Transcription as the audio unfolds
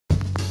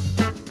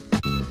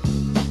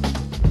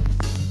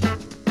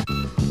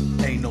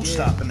no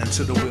stopping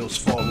until the wheels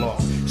fall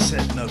off.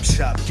 Setting up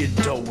shop, get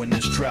dough in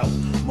this drought.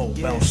 More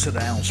bounce to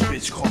the ounce,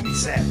 bitch, call me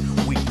Zap.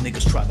 Weak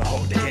niggas try to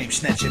hog the game,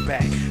 snatch it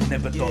back.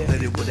 Never thought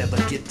that it would ever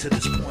get to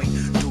this point.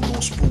 Dude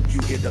on spook,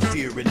 you hear the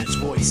fear in his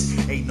voice.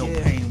 Ain't no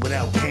pain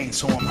without gain,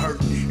 so I'm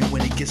hurting. And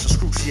when it gets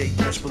excruciating,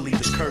 best believe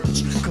it's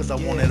curtains. Cause I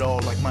want it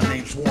all like my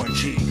name's Warren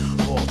G.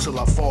 Ball till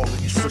I fall in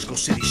these Frisco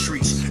City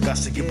streets. Got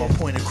to get my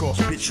point across,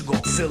 bitch, you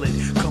gon' feel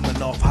it.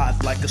 Coming off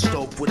hot like a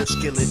stove with a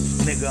skillet.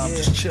 Nigga, I'm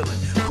just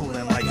chillin',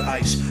 coolin' like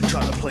ice.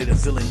 Try to play the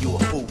villain, you a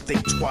fool,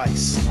 think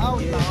twice.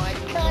 Oh Lord,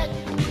 cut.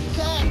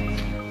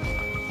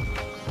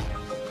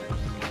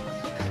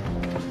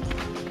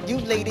 You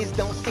ladies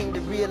don't seem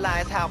to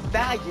realize how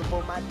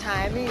valuable my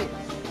time is.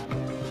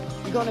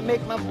 You're gonna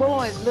make my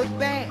boys look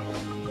bad.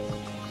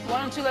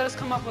 Why don't you let us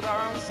come up with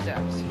our own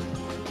steps?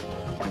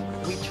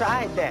 We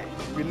tried that,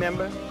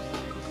 remember?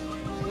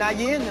 Now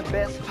you're in the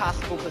best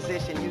possible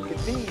position you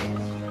could be in.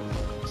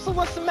 So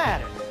what's the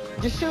matter?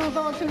 Your shoes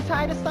on too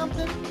tight or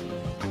something?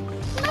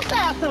 Let's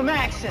have some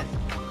action.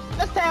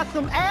 Let's have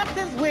some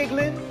asses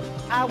wiggling.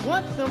 I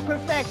want some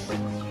perfection.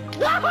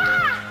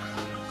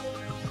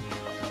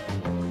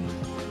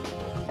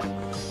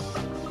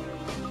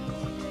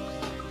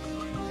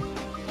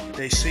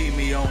 They see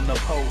me on the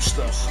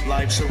poster,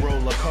 life's a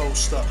roller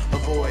coaster.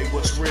 Avoid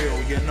what's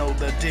real, you know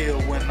the deal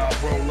when I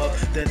roll up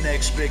the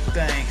next big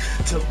thing.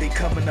 To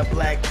becoming a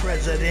black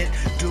president,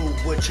 do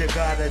what you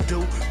gotta do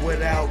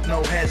without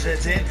no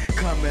hesitant.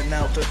 Coming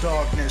out the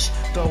darkness,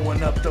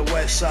 throwing up the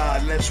west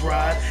side. Let's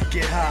ride,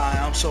 get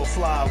high, I'm so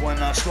fly when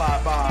I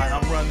slide by.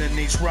 I'm running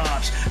these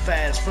rhymes,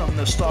 fast from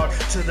the start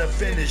to the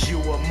finish.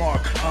 You a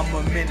mark, I'm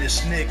a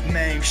menace.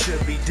 Nickname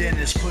should be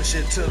Dennis, push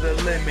it to the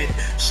limit.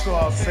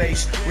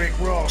 Scarface, Rick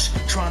Ross.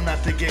 Try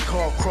not to get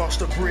caught across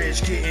the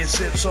bridge, getting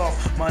zips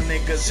off. My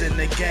niggas in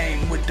the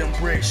game with them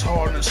bricks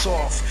hard and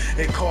soft.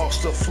 It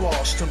costs the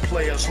floss, them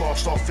players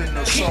lost off in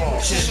the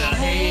sauce. In the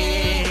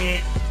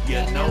head,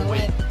 you know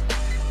it.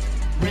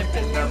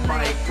 Ripping the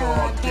mic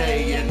all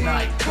day and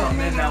night,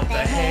 coming out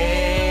the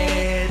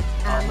head.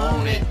 I'm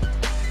on it.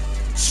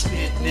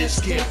 Spitting this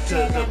gift to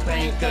the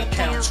bank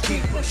accounts,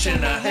 keep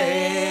pushing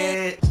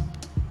ahead.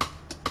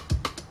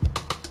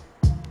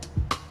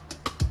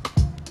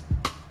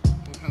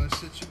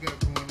 Shit you got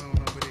going on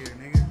over there,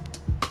 nigga?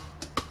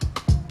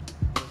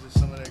 Was it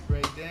some of that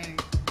Greatdane?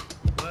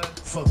 What?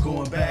 Fuck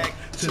going back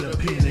to the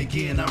pen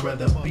again. I'd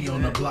rather be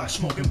on the block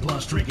smoking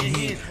blunts, drinking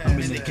hen. I'm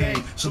in the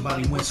game,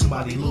 somebody wins,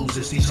 somebody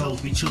loses. These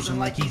hoes be choosing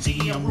like Easy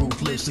E, I'm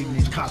ruthless, leaving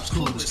these cops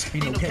clueless.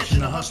 Ain't no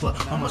catching a hustler,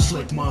 I'm a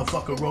slick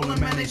motherfucker rolling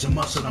mayonnaise and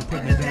mustard. I'm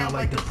putting it down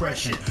like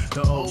depression,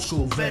 the old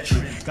school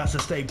veteran. Got to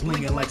stay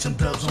blinging like some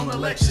dubs on a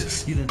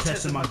Lexus. You done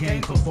tested my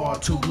game for far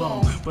too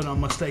long, but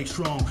I'ma stay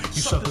strong.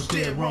 You suckers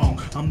dead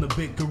wrong. I'm the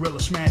big gorilla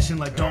smashing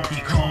like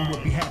Donkey Kong.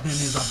 What be happening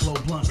is I blow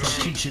blunts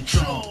like Cheech and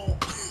Chong.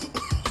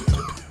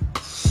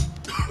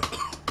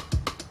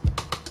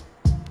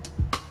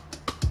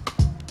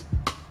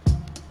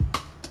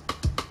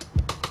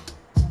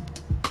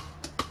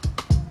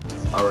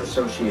 Are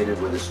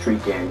associated with a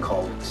street gang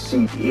called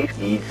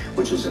CDE,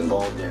 which is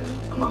involved in,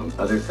 among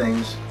other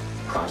things,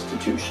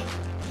 prostitution.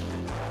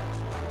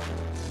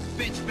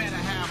 Bitch better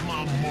have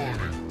my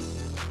money.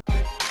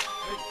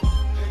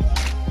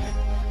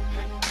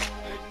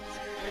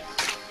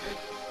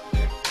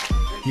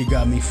 You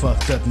got me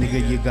fucked up,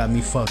 nigga, you got me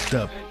fucked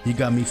up. You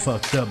got me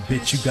fucked up,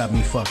 bitch, you got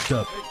me fucked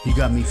up. You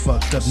got me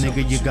fucked up,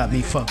 nigga, you got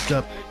me fucked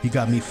up. You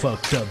got me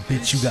fucked up,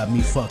 bitch, you got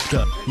me fucked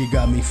up. You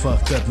got me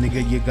fucked up,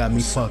 nigga, you got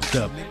me fucked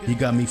up. You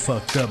got me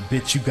fucked up,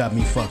 bitch, you got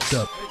me fucked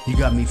up. You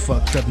got me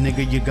fucked up,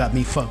 nigga, you got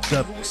me fucked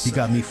up. You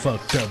got me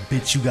fucked up,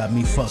 bitch, you got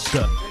me fucked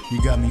up.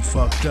 You got me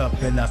fucked up,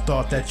 and I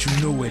thought that you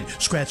knew it.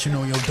 Scratching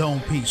on your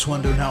dome piece,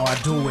 wondering how I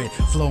do it.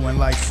 Flowing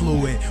like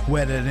fluid,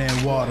 wetter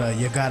than water.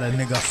 You got a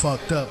nigga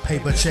fucked up,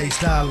 paper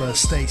chase dollars.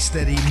 Stay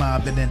steady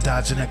mobbing and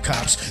dodging the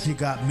cops. You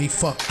got me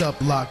fucked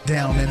up, locked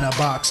down in a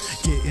box.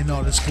 Getting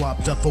all this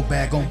squat duffel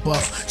bag on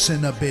buff.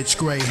 Send a bitch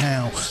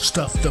Greyhound,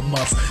 stuff the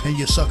muff. And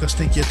you suckers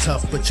think you're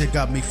tough, but you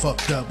got me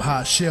fucked up.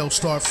 Hot shells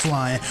start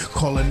flying,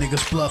 calling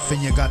niggas bluff,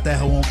 and you got that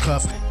hoe on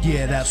cuff.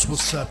 Yeah, that's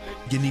what's up.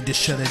 You need to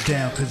shut it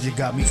down, cause you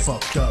got me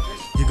fucked up.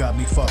 You got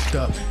me fucked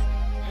up.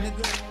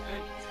 Nigga.